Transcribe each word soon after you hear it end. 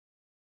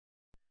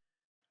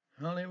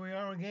Well, here we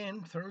are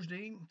again,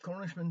 Thursday,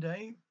 Cornishman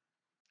Day.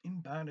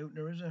 Ain't bad out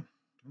there, is it?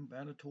 Ain't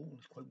bad at all.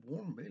 It's quite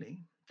warm,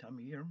 really, time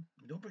of year.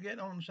 Don't forget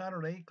on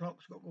Saturday,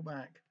 clock's got to go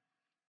back.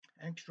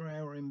 Extra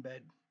hour in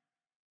bed.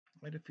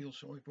 I do feel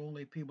sorry for all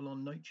the people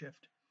on night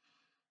shift.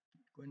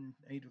 Going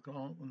 8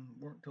 o'clock and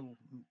work till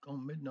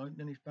on midnight, and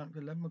then he's back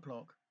to 11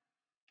 o'clock.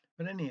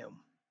 But anyhow,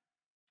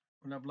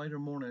 we'll have lighter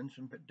mornings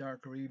and a bit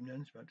darker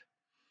evenings, but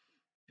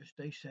just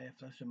stay safe.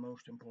 That's the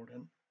most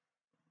important.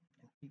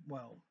 And keep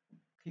well.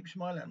 Keep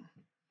smiling.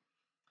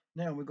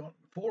 Now, we've got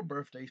four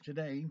birthdays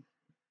today.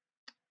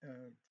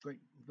 Great,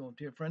 going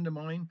to a friend of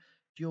mine,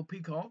 Jill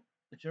Peacock.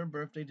 It's her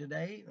birthday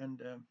today,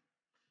 and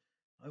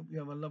I hope you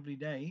have a lovely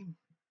day.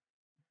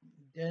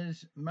 Des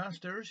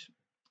Masters,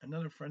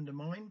 another friend of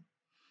mine.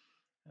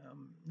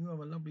 You have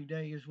a lovely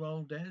day as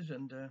well, Des,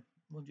 and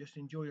we'll just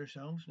enjoy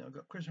yourselves. Now, I've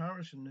got Chris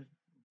Harrison, the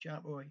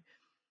chap who I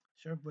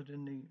served with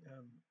in the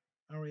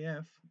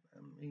RAF.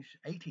 He's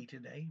 80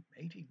 today.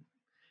 80.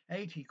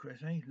 80,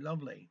 Chris, eh?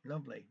 Lovely,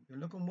 lovely. You're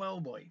looking well,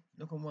 boy.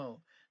 Looking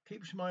well.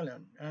 Keep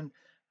smiling. And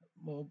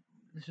well,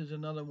 this is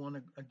another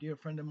one, a dear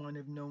friend of mine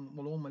I've known,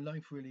 well, all my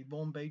life really.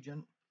 Vaughan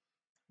Bagent,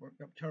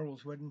 worked up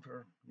Terrell's wedding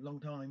for a long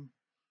time.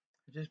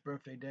 It's his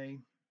birthday day.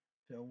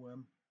 So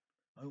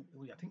I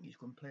think he's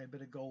going to play a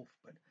bit of golf,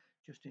 but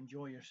just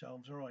enjoy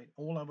yourselves. All right.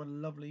 All have a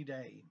lovely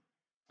day.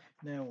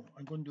 Now,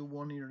 I'm going to do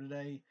one here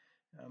today,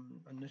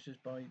 and this is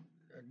by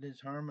Liz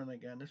Harmon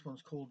again. This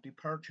one's called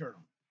Departure.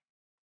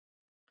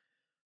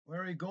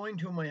 Where are you going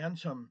to, my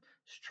handsome?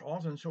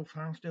 Strutting so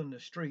fast down the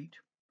street.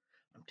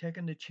 I'm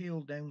taking the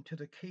chiel down to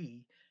the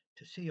quay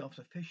to see off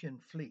the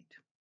fishing fleet.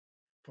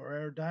 For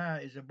our da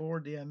is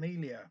aboard the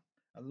Amelia,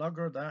 a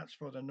lugger that's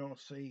for the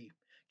North Sea,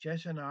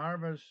 chasing a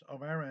harvest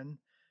of Erin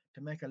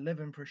to make a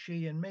living for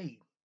she and me.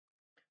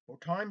 For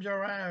times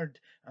are hard,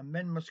 and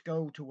men must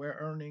go to where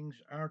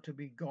earnings are to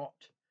be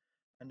got,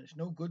 and it's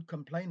no good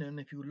complaining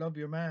if you love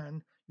your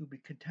man, you'll be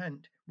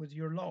content with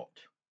your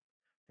lot.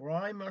 For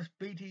I must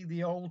beatie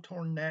the old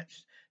torn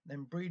nets,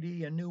 then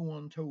breedie a new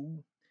one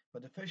too.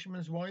 For the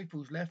fisherman's wife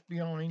who's left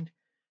behind,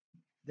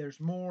 there's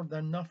more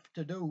than enough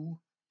to do.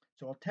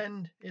 So I'll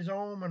tend his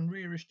home and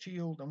rear his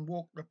child and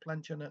walk the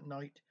planching at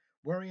night,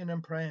 worrying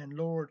and praying,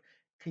 Lord,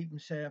 keep him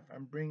safe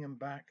and bring him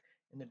back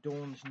in the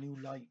dawn's new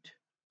light.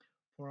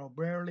 For I'll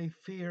rarely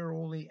fear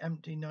all the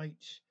empty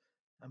nights,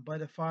 and by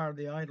the fire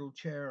the idle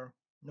chair,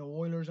 no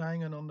oilers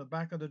hanging on the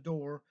back of the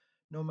door,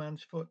 no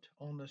man's foot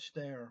on the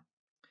stair.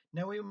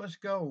 Now we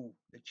must go,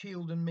 the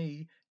child and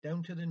me,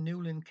 down to the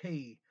Newland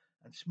quay,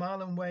 and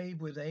smile and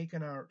wave with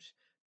aching hearts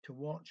to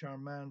watch our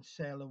man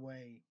sail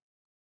away.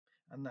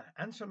 And the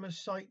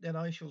handsomest sight that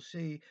I shall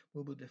see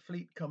will be the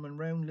fleet coming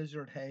round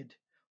Lizard Head,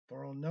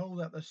 for I'll know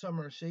that the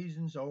summer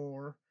season's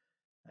o'er,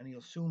 and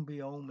he'll soon be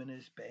home in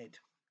his bed.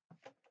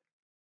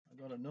 I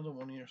got another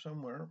one here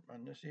somewhere,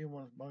 and this here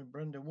one's by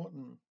Brenda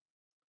Wotton.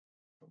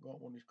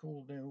 Forgot what it's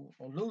called now.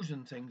 Oh,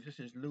 losing things. This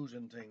is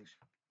losing things.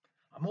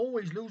 I'm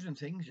always losing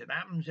things. It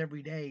happens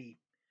every day.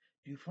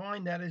 Do you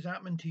find that is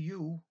happening to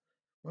you?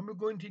 When we're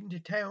going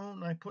into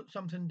town, I put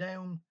something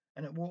down,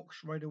 and it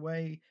walks right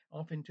away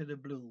off into the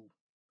blue.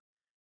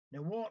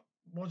 Now, what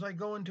was I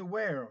going to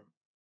wear?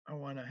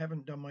 Oh, and I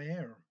haven't done my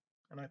hair.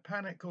 And I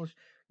panic because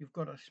you've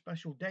got a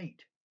special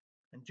date.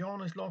 And John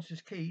has lost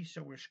his keys,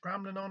 so we're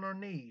scrambling on our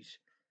knees.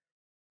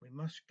 We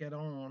must get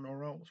on,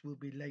 or else we'll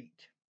be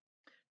late.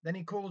 Then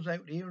he calls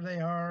out, Here they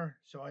are.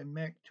 So I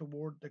make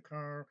toward the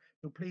car,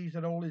 to please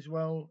that all is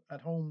well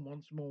at home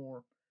once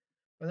more.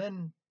 But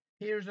then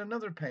here's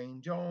another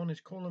pain. John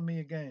is calling me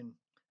again,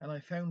 and I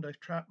found I've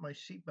trapped my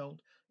seatbelt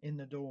in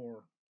the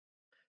door.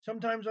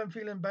 Sometimes I'm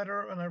feeling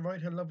better, and I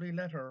write a lovely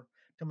letter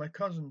to my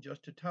cousin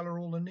just to tell her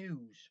all the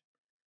news.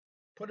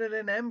 Put it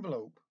in an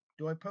envelope.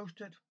 Do I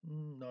post it?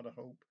 Not a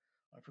hope.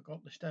 I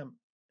forgot the stamp.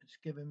 It's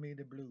giving me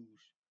the blues.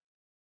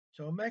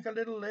 So I'll make a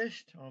little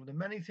list of the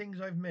many things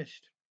I've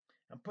missed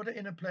and put it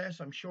in a place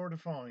I'm sure to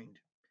find.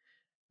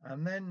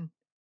 And then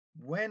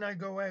when I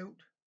go out,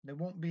 there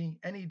won't be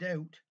any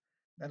doubt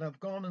that I've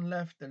gone and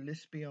left the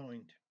list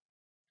behind.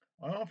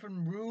 I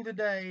often rue the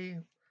day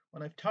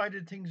when I've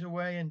tidied things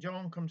away and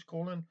John comes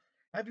calling,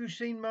 Have you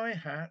seen my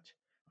hat?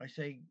 I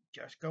say,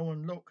 Just go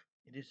and look.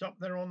 It is up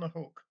there on the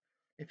hook.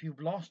 If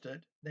you've lost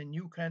it, then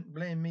you can't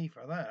blame me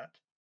for that.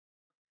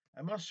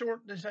 I must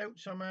sort this out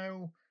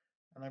somehow,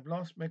 and I've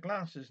lost my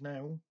glasses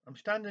now. I'm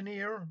standing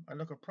here, I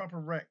look a proper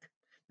wreck.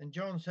 Then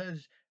John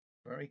says,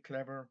 Very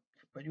clever,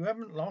 but you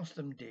haven't lost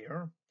them,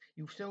 dear.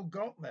 You've still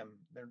got them.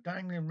 They're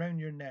dangling round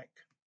your neck.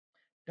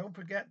 Don't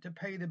forget to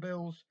pay the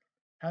bills.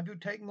 Have you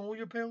taken all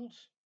your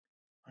pills?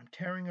 I'm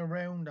tearing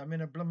around. I'm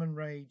in a bloomin'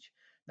 rage.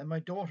 Then my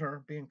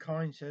daughter, being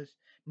kind, says,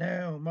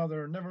 Now,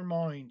 mother, never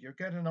mind. You're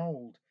getting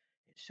old.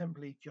 It's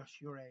simply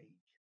just your age.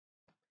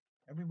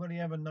 Everybody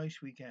have a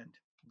nice weekend.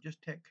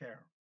 Just take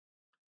care.